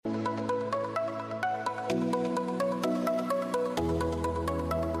Hey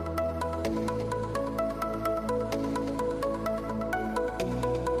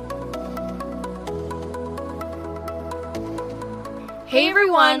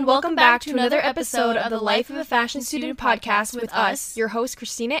everyone, welcome back to another episode of the Life of a Fashion Student podcast with us, your host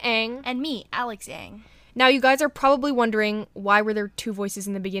Christina Ang. And me, Alex Yang. Now you guys are probably wondering why were there two voices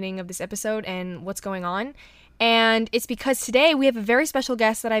in the beginning of this episode and what's going on. And it's because today we have a very special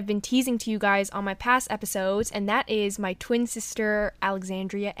guest that I've been teasing to you guys on my past episodes, and that is my twin sister,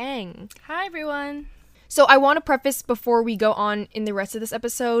 Alexandria Ang. Hi everyone. So I want to preface before we go on in the rest of this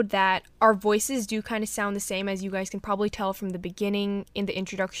episode that our voices do kind of sound the same, as you guys can probably tell from the beginning in the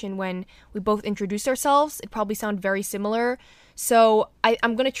introduction when we both introduced ourselves. It probably sound very similar. So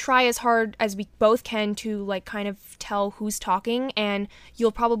I'm going to try as hard as we both can to kind of tell who's talking, and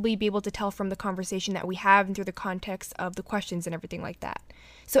you'll probably be able to tell from the conversation that we have and through the context of the questions and everything like that.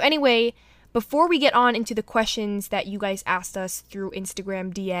 So anyway, before we get on into the questions that you guys asked us through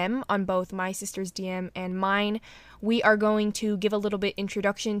Instagram DM on both my sister's DM and mine, we are going to give a little bit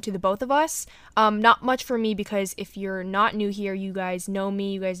introduction to the both of us. Not much for me, because if you're not new here, you guys know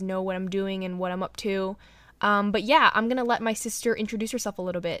me, you guys know what I'm doing and what I'm up to. But yeah, I'm going to let my sister introduce herself a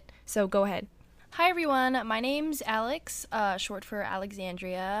little bit. So go ahead. Hi everyone, my name's Alex, short for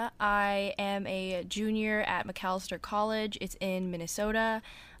Alexandria. I am a junior at Macalester College. It's in Minnesota.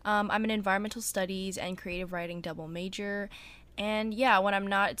 I'm an environmental studies and creative writing double major. And yeah, when I'm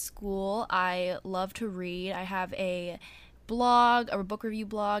not at school, I love to read. I have a blog, a book review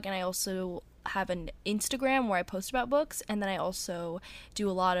blog, and I also have an Instagram where I post about books. And then I also do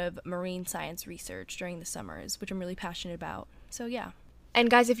a lot of marine science research during the summers, which I'm really passionate about. So yeah. And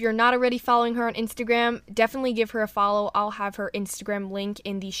guys, if you're not already following her on Instagram, definitely give her a follow. I'll have her Instagram link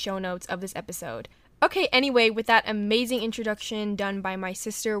in the show notes of this episode. Okay, anyway, with that amazing introduction done by my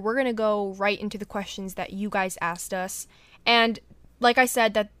sister, we're going to go right into the questions that you guys asked us. And like I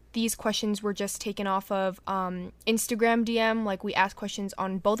said, that these questions were just taken off of Instagram DM. We asked questions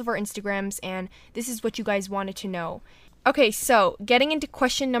on both of our Instagrams, and this is what you guys wanted to know. Okay, so getting into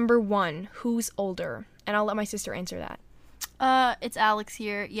question number 1, who's older? And I'll let my sister answer that. It's Alex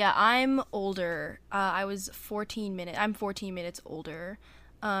here. Yeah, I'm older. I'm 14 minutes older.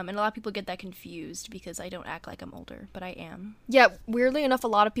 And a lot of people get that confused because I don't act like I'm older, but I am. Yeah, weirdly enough, a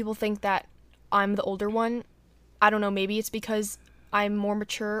lot of people think that I'm the older one. I don't know, maybe it's because I'm more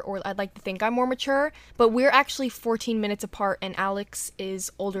mature, or I'd like to think I'm more mature, but we're actually 14 minutes apart, and Alex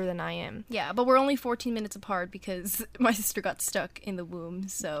is older than I am. Yeah, but we're only 14 minutes apart because my sister got stuck in the womb,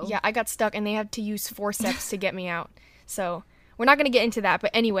 so... Yeah, I got stuck, and they had to use forceps to get me out. So, we're not going to get into that,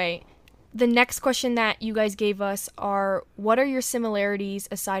 but anyway... The next question that you guys gave us are, what are your similarities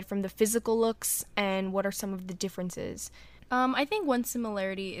aside from the physical looks, and what are some of the differences? I think one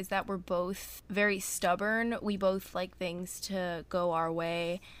similarity is that we're both very stubborn. We both like things to go our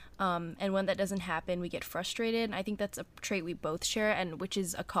way, and when that doesn't happen, we get frustrated. And I think that's a trait we both share, and which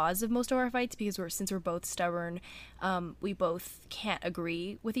is a cause of most of our fights, because since we're both stubborn, we both can't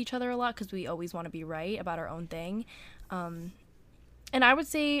agree with each other a lot because we always want to be right about our own thing. And I would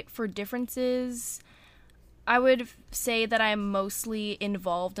say for differences, I would say that I'm mostly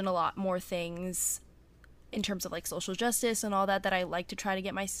involved in a lot more things in terms of social justice and all that I like to try to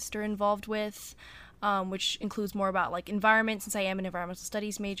get my sister involved with, which includes more about environment, since I am an environmental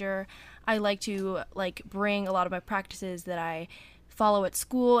studies major. I like to bring a lot of my practices that I follow at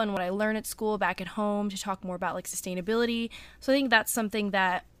school and what I learn at school back at home to talk more about sustainability. So I think that's something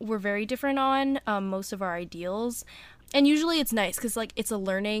that we're very different on, most of our ideals. And usually it's nice because it's a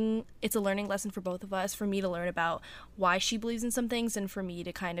learning lesson for both of us, for me to learn about why she believes in some things and for me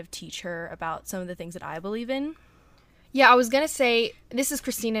to kind of teach her about some of the things that I believe in. Yeah, I was going to say, this is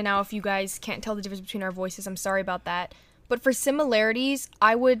Christina now. If you guys can't tell the difference between our voices, I'm sorry about that. But for similarities,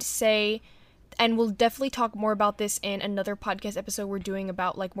 I would say, and we'll definitely talk more about this in another podcast episode we're doing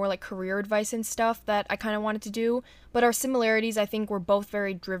about more career advice and stuff that I kind of wanted to do. But our similarities, I think we're both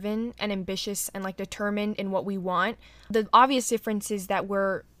very driven and ambitious and determined in what we want. The obvious difference is that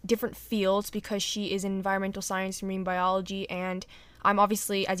we're different fields, because she is in environmental science and marine biology, and I'm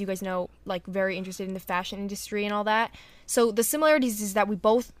obviously, as you guys know, very interested in the fashion industry and all that. So the similarities is that we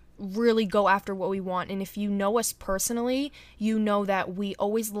both really go after what we want, and if you know us personally, you know that we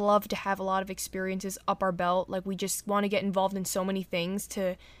always love to have a lot of experiences up our belt. We just want to get involved in so many things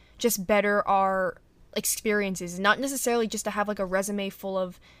to just better our experiences, not necessarily just to have a resume full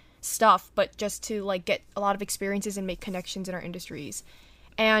of stuff, but just to get a lot of experiences and make connections in our industries.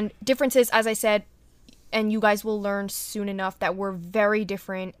 And differences, as I said, and you guys will learn soon enough, that we're very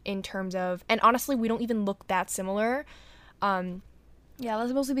different in terms of, and honestly we don't even look that similar. Yeah,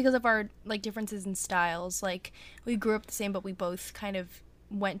 that's mostly because of our like differences in styles. Like we grew up the same, but we both kind of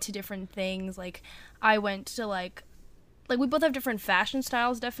went to different things. Like I went to like we both have different fashion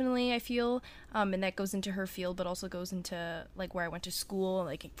styles, definitely, I feel, and that goes into her field, but also goes into like where I went to school,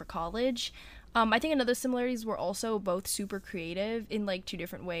 like for college. I think another similarities, we're also both super creative in like two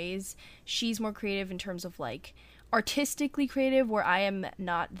different ways. She's more creative in terms of like artistically creative, where I am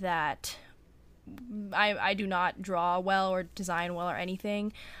not that. I do not draw well or design well or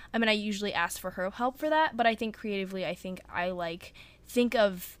anything. I mean, I usually ask for her help for that, but I think creatively, I think I like think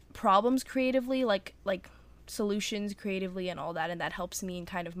of problems creatively, like solutions creatively and all that, and that helps me in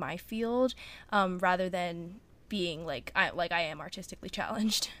kind of my field, rather than being like I am artistically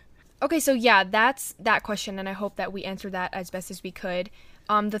challenged. Okay, so yeah, that's that question, and I hope that we answered that as best as we could.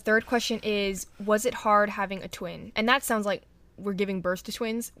 The third question is, was it hard having a twin? And that sounds like we're giving birth to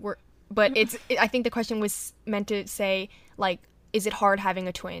twins. But I think the question was meant to say, like, is it hard having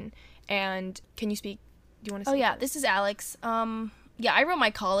a twin? And can you speak? Do you want to say? Oh yeah, this is Alex. Yeah, I wrote my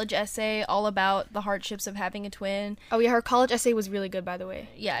college essay all about the hardships of having a twin. Oh yeah, her college essay was really good, by the way.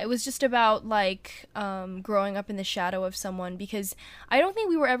 Yeah, it was just about like growing up in the shadow of someone, because I don't think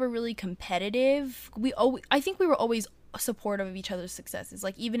we were ever really competitive. I think we were always supportive of each other's successes.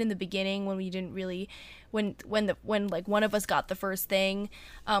 Like even in the beginning when we didn't really when like one of us got the first thing,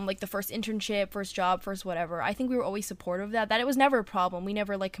 like the first internship, first job, first whatever, I think we were always supportive of that it was never a problem. We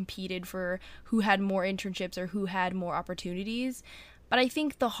never like competed for who had more internships or who had more opportunities. But I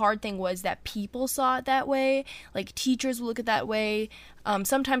think the hard thing was that people saw it that way. Like teachers would look at it that way.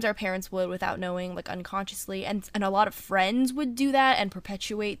 Sometimes our parents would, without knowing, like unconsciously, and a lot of friends would do that and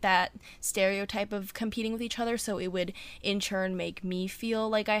perpetuate that stereotype of competing with each other. So it would in turn make me feel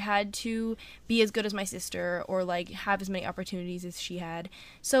like I had to be as good as my sister or like have as many opportunities as she had.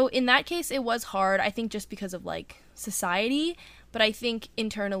 So in that case, it was hard. I think just because of like society. But I think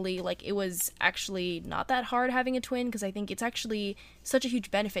internally, like, it was actually not that hard having a twin, because I think it's actually such a huge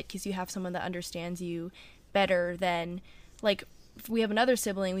benefit because you have someone that understands you better than, like, if we have another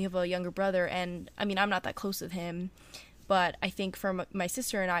sibling, we have a younger brother, and, I mean, I'm not that close with him, but I think for my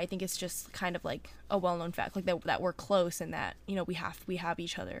sister and I think it's just kind of, like, a well-known fact, like, that we're close and that, you know, we have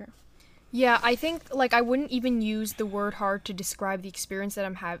each other. Yeah, I think, like, I wouldn't even use the word hard to describe the experience that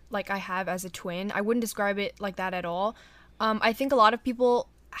I have as a twin. I wouldn't describe it like that at all. I think a lot of people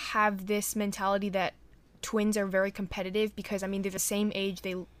have this mentality that twins are very competitive because, I mean, they're the same age.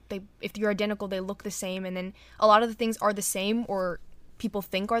 They if you're identical, they look the same, and then a lot of the things are the same or people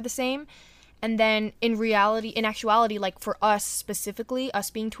think are the same. And then in actuality, like for us specifically, us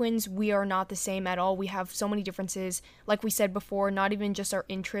being twins, we are not the same at all. We have so many differences. Like we said before, not even just our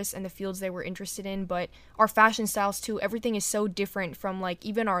interests and the fields they were interested in, but our fashion styles too. Everything is so different, from like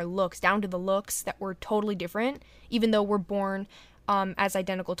even our looks down to the looks, that we're totally different, even though we're born as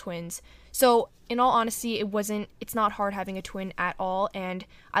identical twins. So in all honesty, it's not hard having a twin at all. And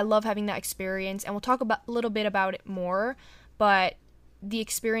I love having that experience. And we'll talk about a little bit about it more, but the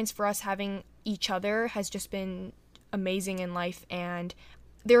experience for us having each other has just been amazing in life, and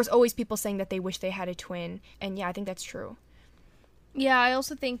there's always people saying that they wish they had a twin, and yeah, I think that's true. Yeah, I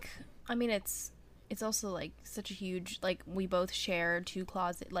also think, I mean, it's also like such a huge, like, we both share two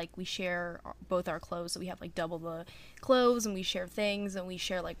closets, like we share both our clothes, so we have like double the clothes, and we share things, and we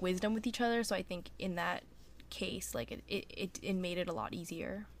share like wisdom with each other, so I think in that case, like it made it a lot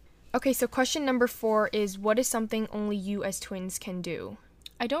easier. Okay, so question number 4 is, what is something only you as twins can do?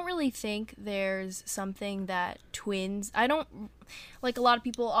 I don't really think there's something that I don't, like a lot of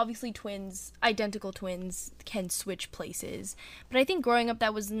people, obviously identical twins can switch places, but I think growing up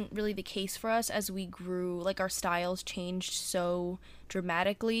that wasn't really the case for us. As we grew, like our styles changed so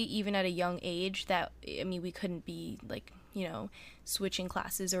dramatically, even at a young age, that, I mean, we couldn't be like, you know, switching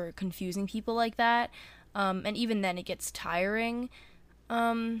classes or confusing people like that, and even then it gets tiring.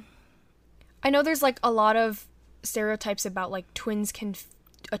 I know there's like a lot of stereotypes about like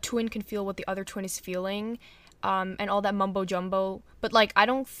a twin can feel what the other twin is feeling, and all that mumbo jumbo. But like,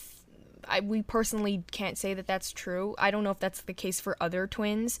 we personally can't say that that's true. I don't know if that's the case for other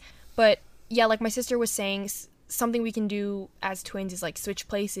twins, but yeah, like my sister was saying, something we can do as twins is like switch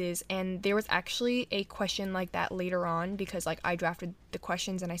places, and there was actually a question like that later on, because like I drafted the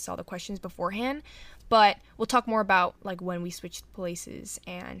questions and I saw the questions beforehand. But we'll talk more about like when we switched places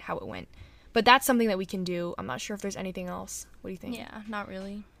and how it went. But that's something that we can do. I'm not sure if there's anything else. What do you think? Yeah, not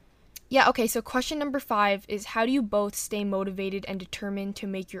really. Yeah, okay, so question number 5 is, how do you both stay motivated and determined to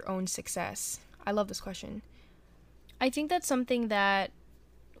make your own success? I love this question. I think that's something that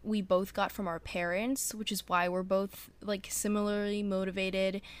we both got from our parents, which is why we're both like similarly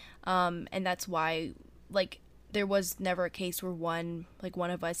motivated, and that's why, like, there was never a case where one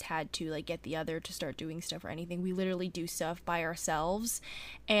of us had to like get the other to start doing stuff or anything. We literally do stuff by ourselves.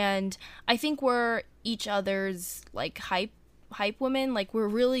 And I think we're each other's like hype women. Like, we're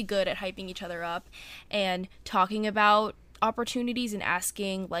really good at hyping each other up and talking about opportunities and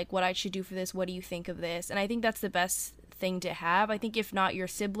asking like what I should do for this, what do you think of this? And I think that's the best thing to have. I think if not your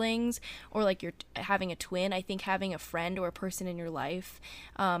siblings or like you're having a twin, I think having a friend or a person in your life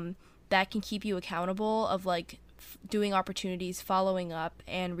that can keep you accountable of like doing opportunities, following up,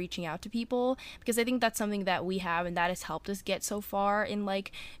 and reaching out to people, because I think that's something that we have and that has helped us get so far in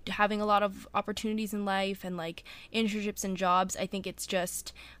like having a lot of opportunities in life and like internships and jobs. I think it's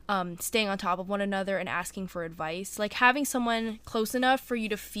just staying on top of one another and asking for advice, like having someone close enough for you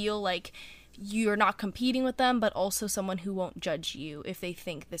to feel like you're not competing with them, but also someone who won't judge you if they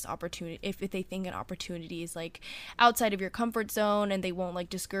think this opportunity, if they think an opportunity is like outside of your comfort zone, and they won't like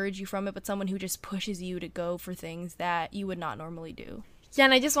discourage you from it, but someone who just pushes you to go for things that you would not normally do. Yeah,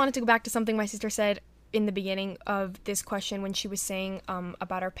 and I just wanted to go back to something my sister said in the beginning of this question when she was saying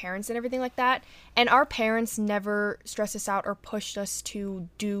about our parents and everything like that. And our parents never stressed us out or pushed us to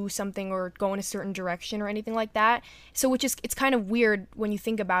do something or go in a certain direction or anything like that. So it's kind of weird when you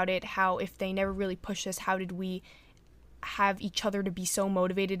think about it, how if they never really pushed us, how did we have each other to be so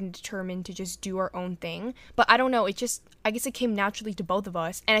motivated and determined to just do our own thing? But I don't know, I guess it came naturally to both of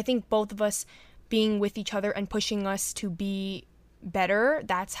us. And I think both of us being with each other and pushing us to be better,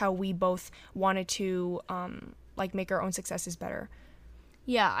 that's how we both wanted to like make our own successes better.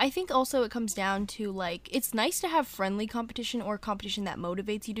 Yeah, I think also it comes down to like, it's nice to have friendly competition or competition that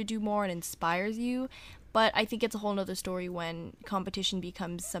motivates you to do more and inspires you, but I think it's a whole nother story when competition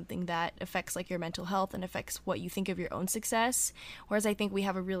becomes something that affects like your mental health and affects what you think of your own success. Whereas I think we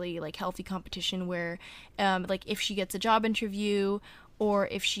have a really like healthy competition where like if she gets a job interview or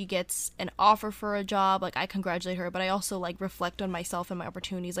if she gets an offer for a job, like I congratulate her, but I also like reflect on myself and my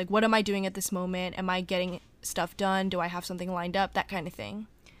opportunities. Like, what am I doing at this moment? Am I getting stuff done? Do I have something lined up? That kind of thing.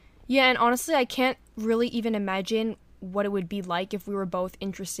 Yeah, and honestly, I can't really even imagine what it would be like if we were both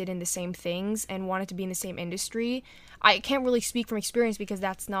interested in the same things and wanted to be in the same industry. I can't really speak from experience because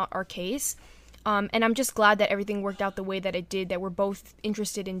that's not our case. And I'm just glad that everything worked out the way that it did, that we're both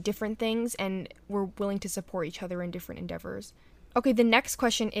interested in different things and we're willing to support each other in different endeavors. Okay, the next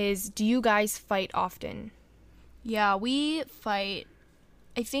question is, do you guys fight often? Yeah, we fight.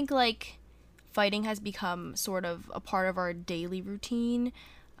 I think like fighting has become sort of a part of our daily routine.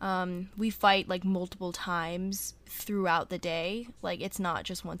 We fight like multiple times throughout the day. Like, it's not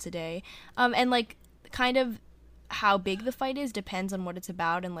just once a day. And like kind of how big the fight is depends on what it's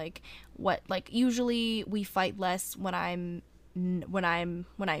about, and like what, like usually we fight less when I'm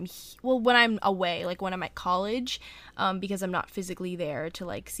away, like when I'm at college, because I'm not physically there to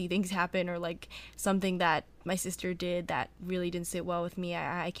like see things happen, or like something that my sister did that really didn't sit well with me.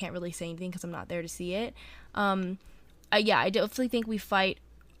 I can't really say anything because I'm not there to see it. Yeah, I definitely think we fight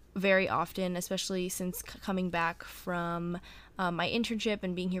very often, especially since coming back from my internship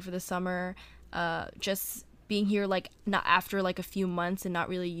and being here for the summer. Just being here like not after like a few months and not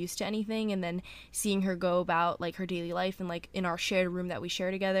really used to anything, and then seeing her go about like her daily life and like in our shared room that we share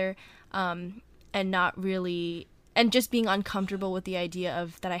together, and not really, and just being uncomfortable with the idea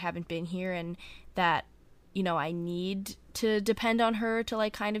of that I haven't been here, and that, you know, I need to depend on her to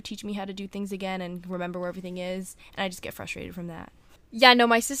like kind of teach me how to do things again and remember where everything is, and I just get frustrated from that. Yeah, no,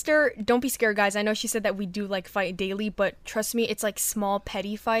 my sister, don't be scared, guys. I know she said that we do, like, fight daily, but trust me, it's, like, small,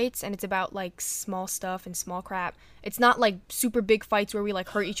 petty fights, and it's about, like, small stuff and small crap. It's not, like, super big fights where we, like,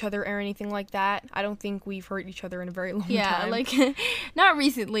 hurt each other or anything like that. I don't think we've hurt each other in a very long time. Yeah, like, not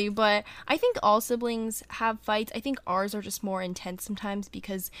recently, but I think all siblings have fights. I think ours are just more intense sometimes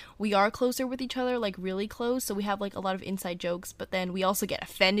because we are closer with each other, like, really close, so we have, like, a lot of inside jokes, but then we also get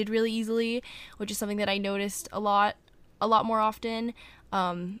offended really easily, which is something that I noticed a lot more often.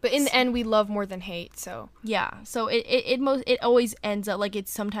 But in the end, we love more than hate, so yeah. So it always ends up like,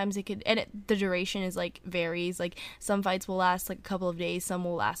 it's sometimes it could, and the duration is like varies. Like, some fights will last like a couple of days, some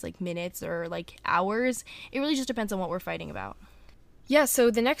will last like minutes or like hours. It really just depends on what we're fighting about. Yeah, so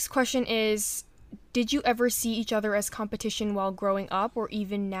the next question is, did you ever see each other as competition while growing up, or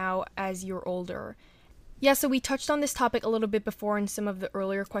even now as you're older? Yeah, so we touched on this topic a little bit before in some of the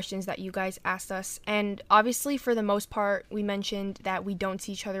earlier questions that you guys asked us, and obviously for the most part we mentioned that we don't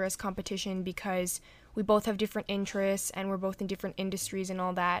see each other as competition because we both have different interests and we're both in different industries and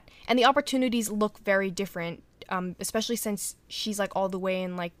all that, and the opportunities look very different, especially since she's like all the way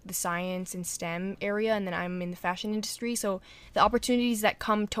in like the science and STEM area, and then I'm in the fashion industry, so the opportunities that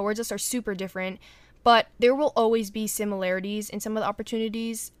come towards us are super different. but there will always be similarities in some of the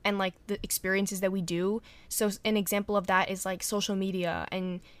opportunities and like the experiences that we do. So an example of that is like social media,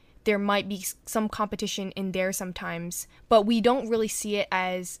 and there might be some competition in there sometimes, but we don't really see it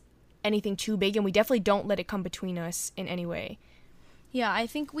as anything too big, and we definitely don't let it come between us in any way. Yeah, I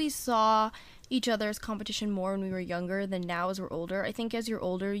think we saw each other's competition more when we were younger than now as we're older. I think as you're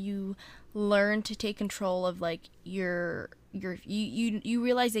older, you learn to take control of like you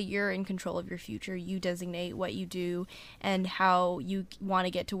realize that you're in control of your future. You designate what you do and how you want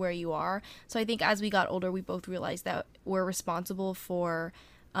to get to where you are. So I think as we got older, we both realized that we're responsible for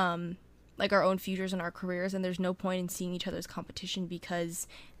like our own futures and our careers, and there's no point in seeing each other's competition because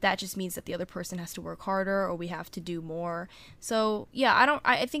that just means that the other person has to work harder or we have to do more. So yeah,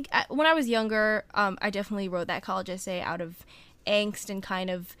 I think when I was younger, I definitely wrote that college essay out of angst and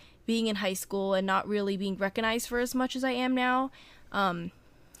kind of being in high school and not really being recognized for as much as I am now.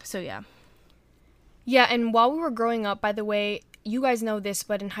 So yeah. Yeah, and while we were growing up, by the way, you guys know this,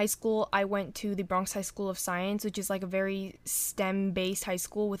 but in high school, I went to the Bronx High School of Science, which is like a very STEM-based high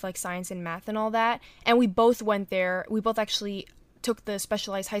school with like science and math and all that. And we both went there. We both actually took the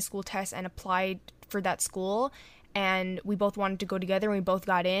specialized high school test and applied for that school. And we both wanted to go together, and we both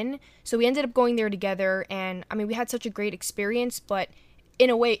got in. So we ended up going there together. And I mean, we had such a great experience, but in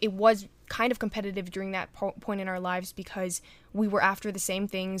a way, it was kind of competitive during that point in our lives because we were after the same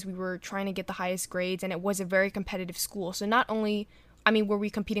things. We were trying to get the highest grades, and it was a very competitive school. So not only, I mean, were we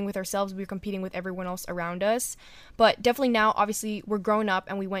competing with ourselves, we were competing with everyone else around us. But definitely now, obviously, we're grown up,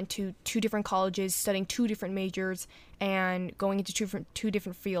 and we went to 2 different colleges, studying 2 different majors, and going into two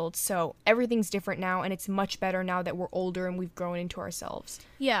different fields. So everything's different now, and it's much better now that we're older and we've grown into ourselves.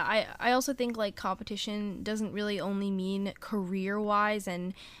 Yeah, I also think like competition doesn't really only mean career-wise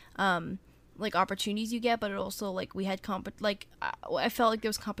and like opportunities you get, but it also like we had I felt like there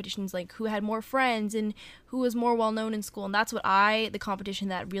was competitions like who had more friends and who was more well known in school, and that's what the competition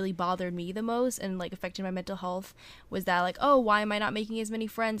that really bothered me the most and like affected my mental health was that like, oh, why am I not making as many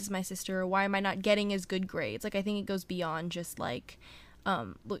friends as my sister, or why am I not getting as good grades? Like I think it goes beyond just like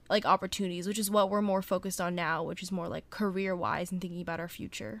opportunities, which is what we're more focused on now, which is more like career wise and thinking about our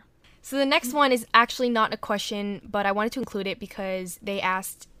future. So the next one is actually not a question, but I wanted to include it because they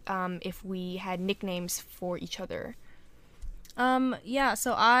asked if we had nicknames for each other. Yeah,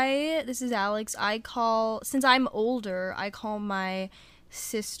 so this is Alex. Since I'm older, I call my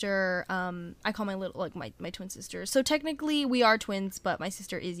sister, I call my my twin sister. So technically we are twins, but my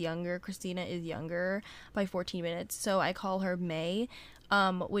sister is younger. Christina is younger by 14 minutes. So I call her May,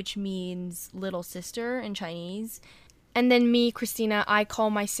 which means little sister in Chinese. And then me, Christina, I call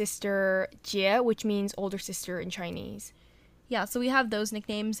my sister Jie, which means older sister in Chinese. Yeah, so we have those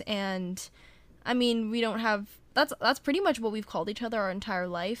nicknames, and I mean, we don't have that's pretty much what we've called each other our entire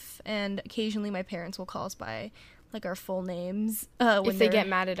life, and occasionally my parents will call us by like our full names when if they get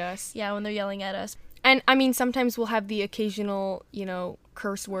mad at us. Yeah, when they're yelling at us. And I mean, sometimes we'll have the occasional,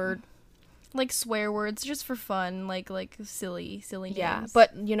 curse word. Like swear words just for fun, like silly names. Yeah,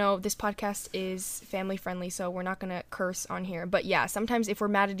 but this podcast is family friendly, so we're not gonna curse on here. But yeah, sometimes if we're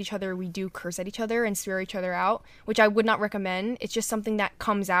mad at each other, we do curse at each other and swear each other out, which I would not recommend. It's just something that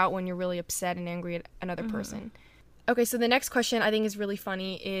comes out when you're really upset and angry at another person. Okay, so the next question I think is really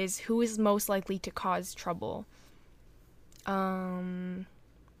funny is who is most likely to cause trouble?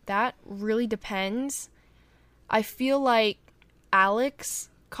 That really depends. I feel like Alex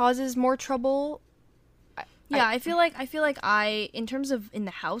causes more trouble. I feel like in terms of in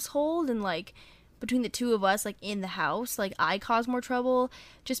the household and like between the two of us, like in the house, like I cause more trouble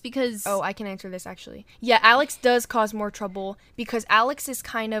just because. Oh, I can answer this actually. Yeah, Alex does cause more trouble because Alex is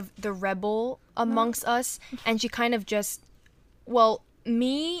kind of the rebel amongst us, and she kind of just,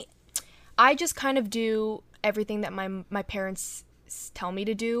 I just kind of do everything that my parents tell me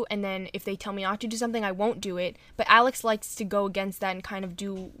to do, and then if they tell me not to do something, I won't do it. But Alex likes to go against that and kind of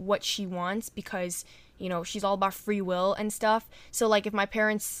do what she wants because she's all about free will and stuff. So like if my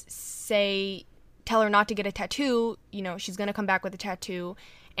parents tell her not to get a tattoo, she's gonna come back with a tattoo.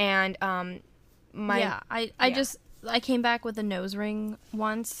 And I came back with a nose ring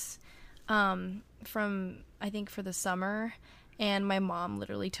once from I think for the summer, and my mom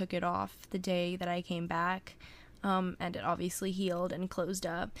literally took it off the day that I came back. And it obviously healed and closed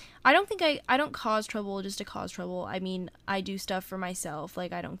up. I don't cause trouble just to cause trouble. I mean, I do stuff for myself.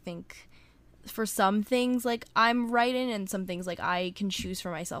 Like, I don't think for some things, like, I'm right in, and some things, like, I can choose for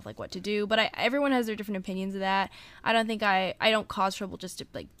myself, like, what to do. But everyone has their different opinions of that. I don't think I don't cause trouble just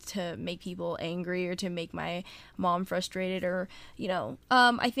to make people angry or to make my mom frustrated or,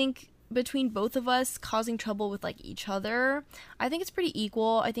 I think between both of us causing trouble with like each other, I think it's pretty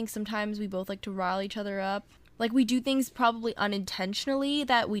equal. I think sometimes we both like to rile each other up. Like we do things probably unintentionally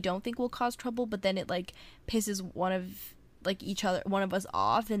that we don't think will cause trouble, but then it like pisses one of us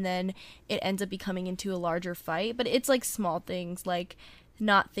off, and then it ends up becoming into a larger fight. But it's like small things, like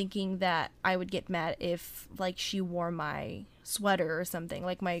not thinking that I would get mad if like she wore my sweater or something,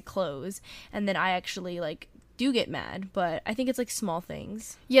 like my clothes, and then I actually like do get mad. But I think it's like small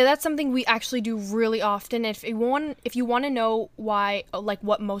things. Yeah, that's something we actually do really often. If you want to know why, like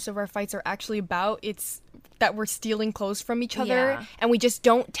what most of our fights are actually about, it's that we're stealing clothes from each other, Yeah. and we just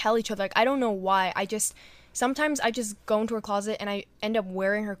don't tell each other. Like I don't know why. Sometimes I just go into her closet and I end up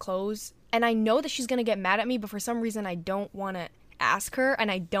wearing her clothes, and I know that she's gonna get mad at me, but for some reason I don't want to ask her,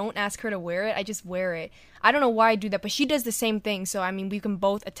 and I don't ask her to wear it. I just wear it. I don't know why I do that, but she does the same thing. So I mean, we can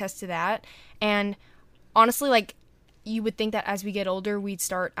both attest to that. And honestly, like, you would think that as we get older, we'd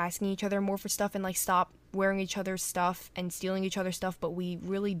start asking each other more for stuff and, like, stop wearing each other's stuff and stealing each other's stuff, but we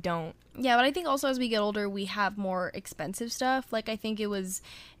really don't. Yeah, but I think also as we get older, we have more expensive stuff. Like, I think it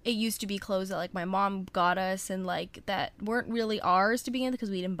used to be clothes that, like, my mom got us and, like, that weren't really ours to begin with because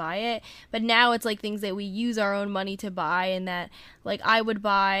we didn't buy it. But now it's, like, things that we use our own money to buy, and that, like, I would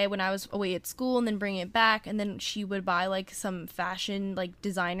buy when I was away at school and then bring it back, and then she would buy, like, some fashion, like,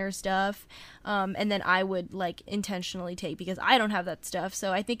 designer stuff, and then I would, like, intentionally take because I don't have that stuff.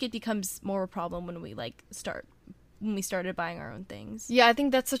 So I think it becomes more of a problem when we, like, when we started buying our own things. Yeah, I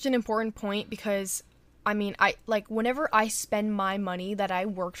think that's such an important point because, I mean, whenever I spend my money that I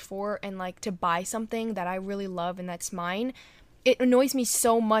worked for and, like, to buy something that I really love and that's mine, it annoys me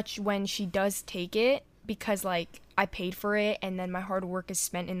so much when she does take it because, like, I paid for it and then my hard work is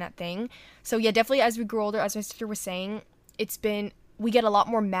spent in that thing. So, yeah, definitely as we grow older, as my sister was saying, we get a lot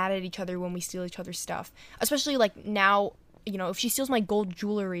more mad at each other when we steal each other's stuff. Especially, like, now, you know, if she steals my gold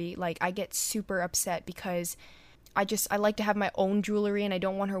jewelry, like, I get super upset because I like to have my own jewelry and I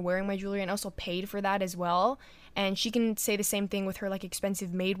don't want her wearing my jewelry, and I also paid for that as well. And she can say the same thing with her, like,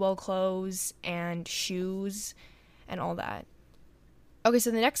 expensive Madewell clothes and shoes and all that. Okay,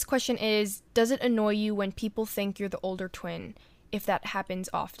 so the next question is, does it annoy you when people think you're the older twin, if that happens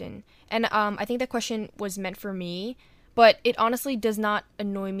often? And I think that question was meant for me, but it honestly does not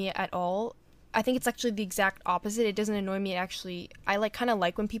annoy me at all. I think it's actually the exact opposite. It doesn't annoy me. I like kind of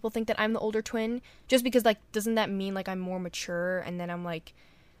like when people think that I'm the older twin, just because, like, doesn't that mean like I'm more mature, and then I'm like,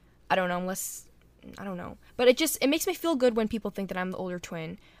 I don't know. But it makes me feel good when people think that I'm the older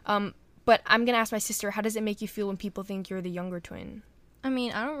twin. But I'm gonna ask my sister, how does it make you feel when people think you're the younger twin? I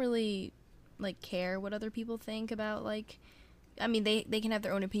mean, I don't really, like, care what other people think about, like, I mean, they can have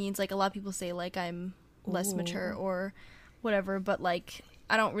their own opinions. Like, a lot of people say, like, I'm less mature or whatever, but, like,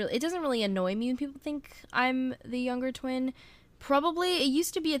 it doesn't really annoy me when people think I'm the younger twin. Probably, it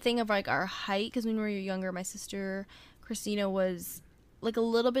used to be a thing of, like, our height, because when we were younger, my sister, Christina, was, like, a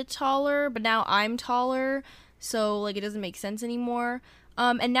little bit taller, but now I'm taller, so, like, it doesn't make sense anymore.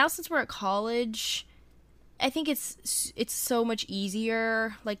 And now since we're at college, I think it's so much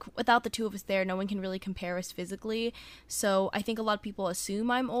easier. Like, without the two of us there, no one can really compare us physically. So I think a lot of people assume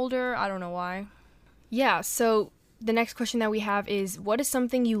I'm older. I don't know why. Yeah, so the next question that we have is, what is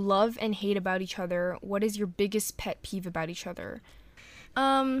something you love and hate about each other? What is your biggest pet peeve about each other?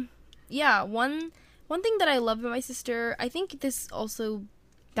 Yeah, one thing that I love about my sister, I think this also...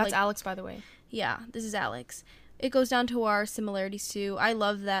 That's, like, Alex, by the way. Yeah, this is Alex. It goes down to our similarities too. I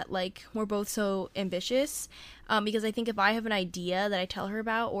love that, like, we're both so ambitious, because I think if I have an idea that I tell her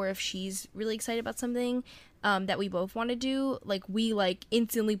about, or if she's really excited about something that we both want to do, like, we, like,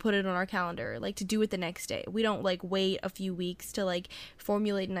 instantly put it on our calendar, like, to do it the next day. We don't, like, wait a few weeks to, like,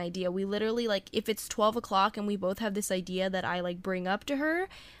 formulate an idea. We literally, like, if it's 12 o'clock and we both have this idea that I, like, bring up to her,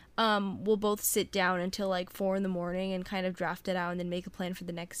 we'll both sit down until like 4 a.m. and kind of draft it out and then make a plan for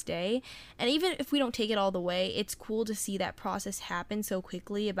the next day. And even if we don't take it all the way, it's cool to see that process happen so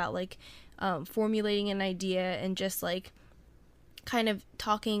quickly about, like, formulating an idea and just, like, kind of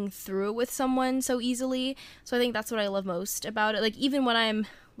talking through it with someone so easily. So I think that's what I love most about it. Like, even when I'm,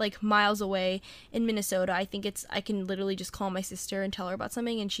 like, miles away in Minnesota, I think I can literally just call my sister and tell her about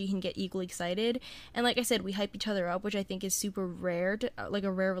something and she can get equally excited. And like I said, we hype each other up, which I think is super rare, like,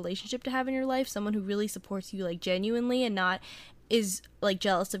 a rare relationship to have in your life. Someone who really supports you, like, genuinely, and not is, like,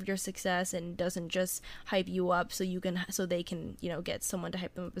 jealous of your success and doesn't just hype you up so they can, you know, get someone to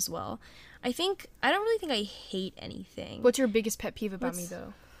hype them up as well. I don't really think I hate anything. What's your biggest pet peeve about me,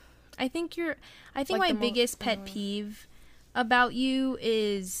 though? I think my biggest pet peeve about you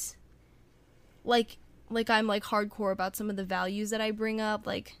is, like I'm, like, hardcore about some of the values that I bring up.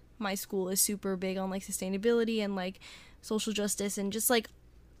 Like, my school is super big on, like, sustainability and, like, social justice, and just, like,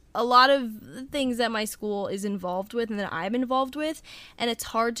 a lot of things that my school is involved with and that I'm involved with, and it's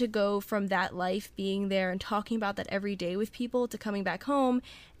hard to go from that life being there and talking about that every day with people to coming back home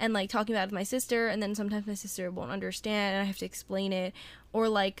and like talking about it with my sister, and then sometimes my sister won't understand and I have to explain it, or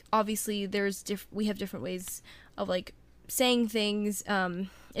like obviously we have different ways of like saying things in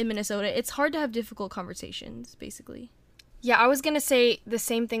Minnesota. It's hard to have difficult conversations, basically. Yeah, I was going to say the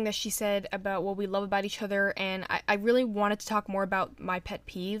same thing that she said about what we love about each other, and I really wanted to talk more about my pet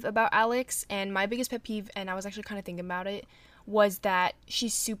peeve about Alex, and my biggest pet peeve, and I was actually kind of thinking about it, was that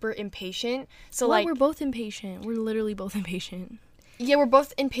she's super impatient. So, well, like, we're both impatient. We're literally both impatient. Yeah, we're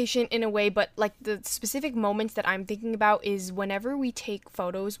both impatient in a way, but, like, the specific moments that I'm thinking about is whenever we take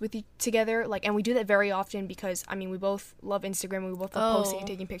photos with together, like, and we do that very often because, I mean, we both love Instagram, we both love posting and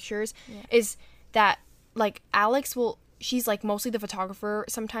taking pictures, is that, like, Alex will... She's, like, mostly the photographer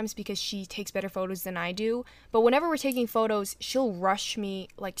sometimes because she takes better photos than I do. But whenever we're taking photos, she'll rush me,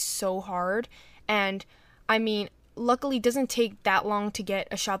 like, so hard. And, I mean, luckily it doesn't take that long to get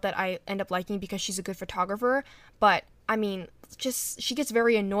a shot that I end up liking because she's a good photographer. But, I mean, just, she gets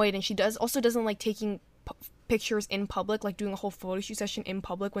very annoyed. And she doesn't like taking pictures in public, like doing a whole photo shoot session in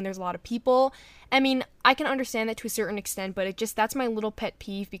public when there's a lot of people. I mean, I can understand that to a certain extent, but that's my little pet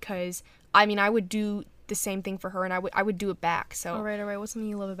peeve because, I mean, I would do the same thing for her and I would do it back. So all right, what's something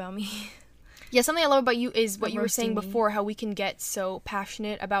you love about me? Yeah, something I love about you is what you were saying before, how we can get so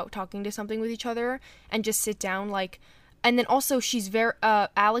passionate about talking to something with each other and just sit down, like, and then also she's very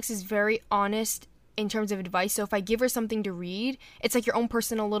Alex is very honest in terms of advice. So if I give her something to read, it's like your own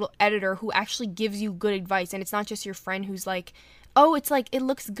personal little editor who actually gives you good advice, and it's not just your friend who's like, oh, it's like, it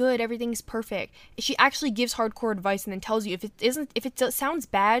looks good, everything's perfect. She actually gives hardcore advice and then tells you if it sounds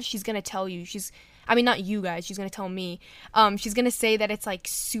bad, she's gonna tell you. I mean, not you guys, she's gonna tell me. She's gonna say that it's like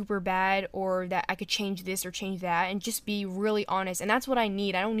super bad or that I could change this or change that and just be really honest. And that's what I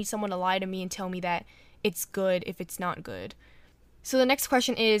need. I don't need someone to lie to me and tell me that it's good if it's not good. So the next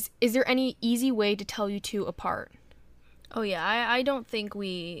question is there any easy way to tell you two apart? Oh yeah,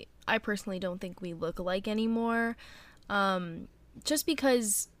 I personally don't think we look alike anymore. Just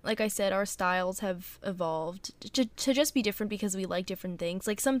because, like I said, our styles have evolved to just be different because we like different things.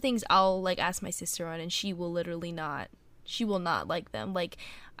 Like, some things I'll, like, ask my sister on, and she will not like them. Like,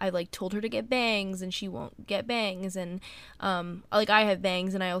 I, like, told her to get bangs, and she won't get bangs, and, like, I have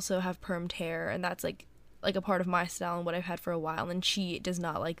bangs, and I also have permed hair, and that's, like a part of my style and what I've had for a while, and she does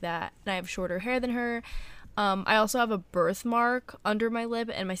not like that. And I have shorter hair than her. I also have a birthmark under my lip,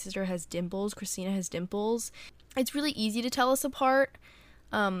 and my sister has dimples. Christina has dimples. It's really easy to tell us apart,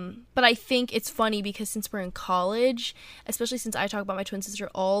 but I think it's funny because since we're in college, especially since I talk about my twin sister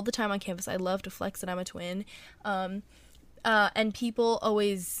all the time on campus, I love to flex that I'm a twin, and people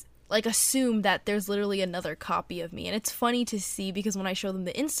always, like, assume that there's literally another copy of me, and it's funny to see because when I show them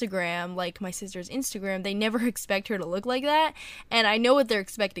the Instagram, like my sister's Instagram, they never expect her to look like that, and I know what they're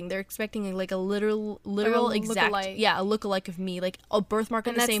expecting. They're expecting like a literal like exact look-alike. Yeah, a look-alike of me, like a birthmark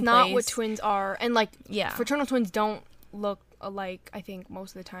in the same place. And that's not what twins are, and like, yeah, fraternal twins don't look alike, I think,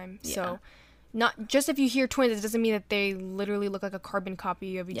 most of the time. Yeah. So not just if you hear twins, it doesn't mean that they literally look like a carbon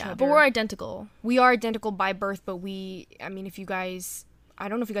copy of each other. But we're identical. We are identical by birth, but I mean, if you guys, I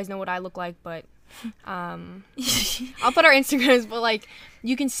don't know if you guys know what I look like, but I'll put our Instagrams, but like,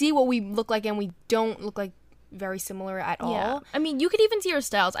 you can see what we look like, and we don't look like very similar at all. I mean, you could even see our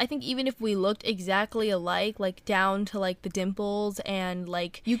styles. I think even if we looked exactly alike, like down to like the dimples, and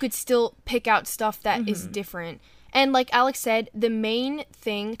like, you could still pick out stuff that is different. And like Alex said, the main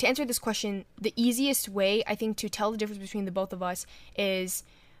thing to answer this question, the easiest way I think to tell the difference between the both of us is,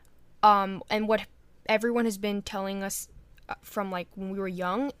 and what everyone has been telling us from like when we were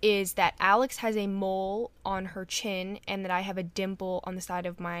young, is that Alex has a mole on her chin and that I have a dimple on the side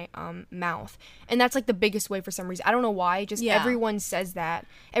of my mouth. And that's like the biggest way for some reason. I don't know why, just everyone says that.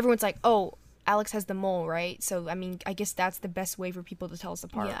 Everyone's like, oh, Alex has the mole, right? So, I mean, I guess that's the best way for people to tell us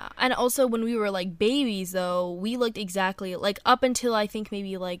apart. Yeah, and also when we were like babies, though, we looked exactly like, up until I think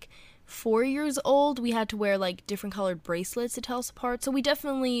maybe like 4 years old, we had to wear like different colored bracelets to tell us apart. So we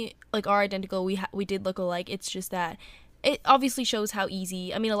definitely like are identical. We did look alike. It's just that it obviously shows how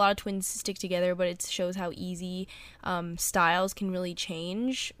easy, I mean, a lot of twins stick together, but it shows how easy styles can really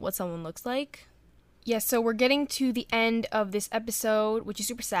change what someone looks like. Yes, so we're getting to the end of this episode, which is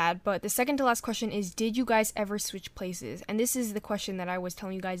super sad, but the second to last question is, did you guys ever switch places? And this is the question that I was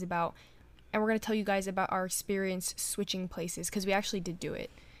telling you guys about, and we're going to tell you guys about our experience switching places, because we actually did do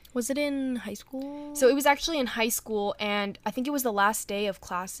it. Was it in high school? So it was actually in high school, and I think it was the last day of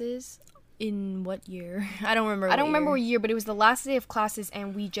classes. In what year? I don't remember what year, but it was the last day of classes,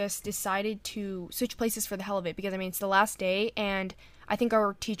 and we just decided to switch places for the hell of it, because, I mean, it's the last day, and I think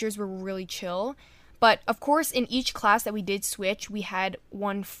our teachers were really chill. But of course, in each class that we did switch, we had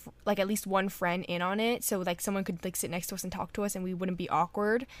at least one friend in on it, so like someone could like sit next to us and talk to us, and we wouldn't be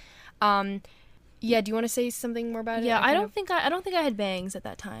awkward. Yeah, do you want to say something more about it? Yeah, I don't think I had bangs at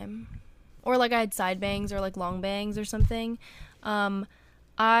that time, or like I had side bangs or like long bangs or something.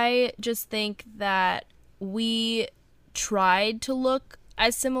 I just think that we tried to look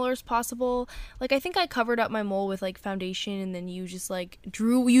as similar as possible. Like I think I covered up my mole with like foundation, and then you just like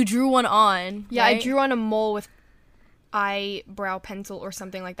drew one on. Yeah, right? I drew on a mole with eyebrow pencil or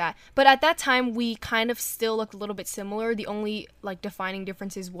something like that. But at that time, we kind of still looked a little bit similar. The only like defining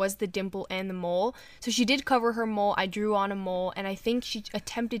differences was the dimple and the mole. So she did cover her mole. I drew on a mole, and I think she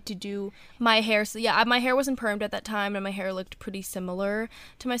attempted to do my hair. So yeah, my hair wasn't permed at that time, and my hair looked pretty similar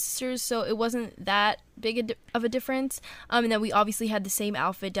to my sister's, so it wasn't that big of a difference. And then we obviously had the same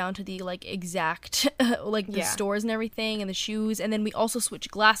outfit down to the like exact like the stores and everything, and the shoes. And then we also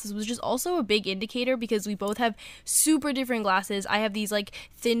switched glasses, which is also a big indicator because we both have super different glasses. I have these like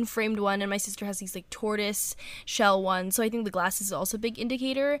thin framed one, and my sister has these like tortoise shell ones. So I think the glasses is also a big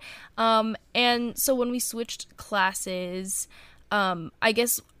indicator. And so when we switched classes, I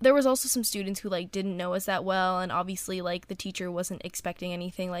guess there was also some students who like didn't know us that well, and obviously like the teacher wasn't expecting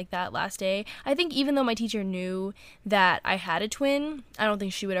anything like that last day. I think even though my teacher knew that I had a twin, I don't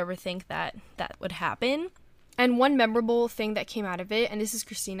think she would ever think that that would happen. And one memorable thing that came out of it, and this is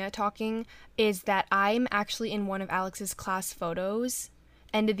Christina talking, is that I'm actually in one of Alex's class photos,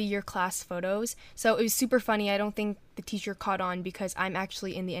 end of the year class photos. So it was super funny. I don't think the teacher caught on because I'm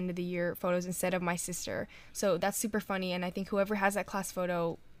actually in the end of the year photos instead of my sister. So that's super funny, and I think whoever has that class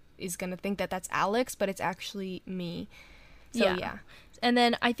photo is going to think that that's Alex, but it's actually me. So yeah. And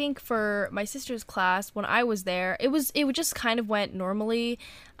then I think for my sister's class, when I was there, it just kind of went normally.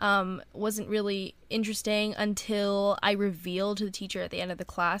 Wasn't really interesting until I revealed to the teacher at the end of the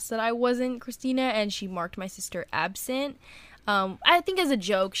class that I wasn't Christina, and she marked my sister absent. I think as a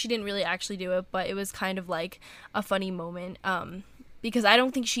joke. She didn't really actually do it, but it was kind of like a funny moment, because I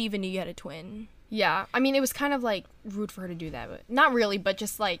don't think she even knew you had a twin. Yeah, I mean, it was kind of like rude for her to do that, but not really, but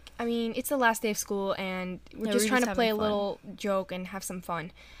just like, I mean, it's the last day of school, and we're just trying to play a little joke and have some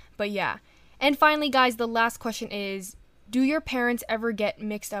fun. But yeah. And finally, guys, the last question is, do your parents ever get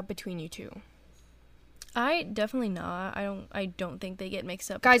mixed up between you two? I definitely not. I don't think they get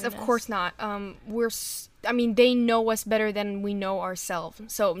mixed up. Guys, of course not. I mean, they know us better than we know ourselves,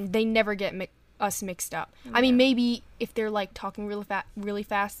 so they never get us mixed up. Yeah. I mean, maybe if they're like talking really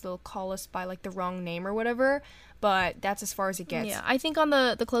fast, they'll call us by like the wrong name or whatever, but that's as far as it gets. Yeah, I think on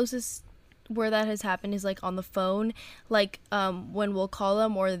the closest where that has happened is like on the phone, like when we'll call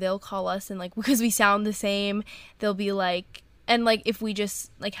them or they'll call us, and like because we sound the same, they'll be like, and like if we just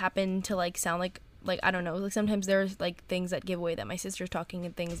like happen to like sound like I don't know, like sometimes there's like things that give away that my sister's talking,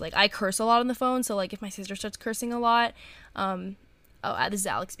 and things like I curse a lot on the phone, so like if my sister starts cursing a lot, this is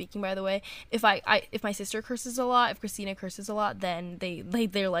Alex speaking, by the way. If my sister curses a lot, if Christina curses a lot, then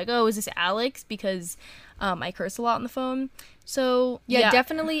they're like, oh, is this Alex? Because I curse a lot on the phone. So yeah,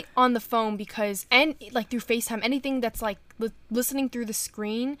 definitely on the phone, because, and like through FaceTime, anything that's like listening through the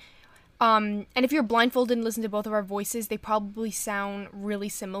screen. And if you're blindfolded and listen to both of our voices, they probably sound really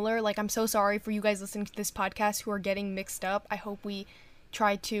similar. Like, I'm so sorry for you guys listening to this podcast who are getting mixed up. I hope we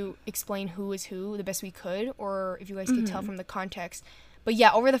try to explain who is who the best we could, or if you guys could tell from the context. But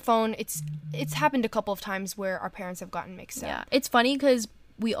yeah, over the phone, it's happened a couple of times where our parents have gotten mixed up. Yeah, it's funny because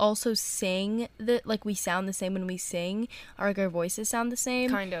we also sing like we sound the same when we sing. Our voices sound the same.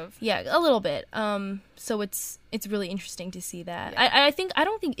 Kind of. Yeah, a little bit. So it's really interesting to see that. Yeah. I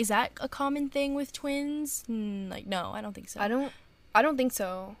don't think, is that a common thing with twins? Like, no, I don't think so. I don't think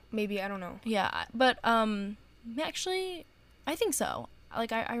so. Maybe, I don't know. Yeah, but actually, I think so.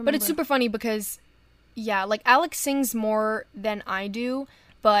 Like I remember. But it's super funny because, yeah, like Alex sings more than I do,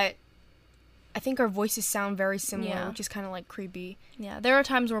 but I think our voices sound very similar, which is kind of like creepy. Yeah, there are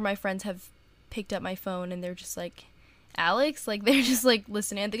times where my friends have picked up my phone and they're just like, Alex, like they're just like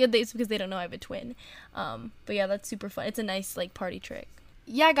listening. And it's because they don't know I have a twin. But yeah, that's super fun. It's a nice like party trick.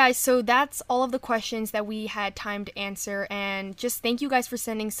 Yeah, guys, so that's all of the questions that we had time to answer, and just thank you guys for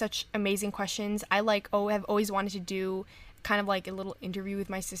sending such amazing questions. I have always wanted to do kind of like a little interview with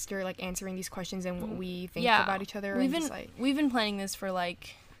my sister, like answering these questions and what we think about each other. We've been planning this for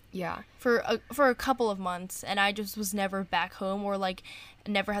like for a couple of months, and I just was never back home, or like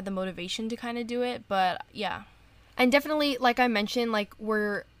never had the motivation to kind of do it. But yeah, and definitely, like I mentioned, like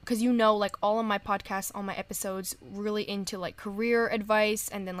because like all of my podcasts, all my episodes really into like career advice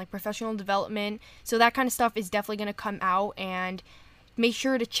and then like professional development, so that kind of stuff is definitely going to come out, and make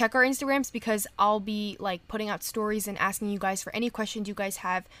sure to check our Instagrams because I'll be like putting out stories and asking you guys for any questions you guys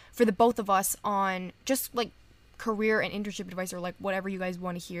have for the both of us on just like career and internship advice, or like whatever you guys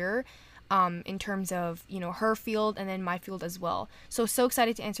want to hear in terms of, you know, her field and then my field as well. So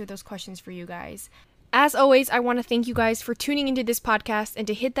excited to answer those questions for you guys. As always, I want to thank you guys for tuning into this podcast and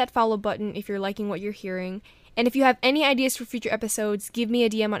to hit that follow button if you're liking what you're hearing. And if you have any ideas for future episodes, give me a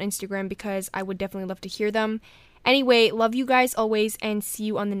DM on Instagram because I would definitely love to hear them. Anyway, love you guys always and see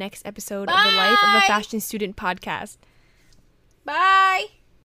you on the next episode of the Life of a Fashion Student podcast. Bye!